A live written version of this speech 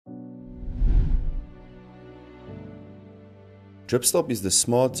Dripstop is the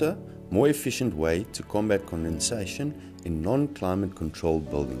smarter, more efficient way to combat condensation in non-climate controlled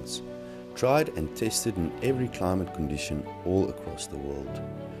buildings. Tried and tested in every climate condition all across the world.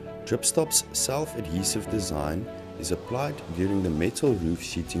 Dripstop's self-adhesive design is applied during the metal roof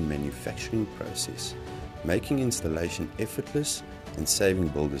sheeting manufacturing process, making installation effortless and saving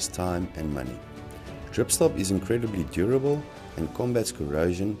builders time and money. Dripstop is incredibly durable and combats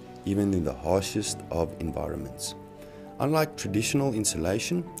corrosion even in the harshest of environments. Unlike traditional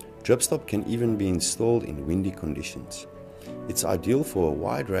insulation, Dripstop can even be installed in windy conditions. It's ideal for a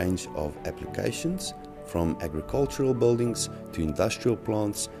wide range of applications, from agricultural buildings to industrial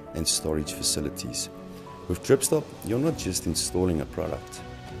plants and storage facilities. With Dripstop, you're not just installing a product,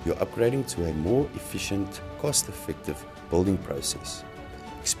 you're upgrading to a more efficient, cost-effective building process.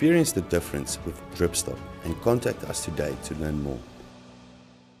 Experience the difference with Dripstop and contact us today to learn more.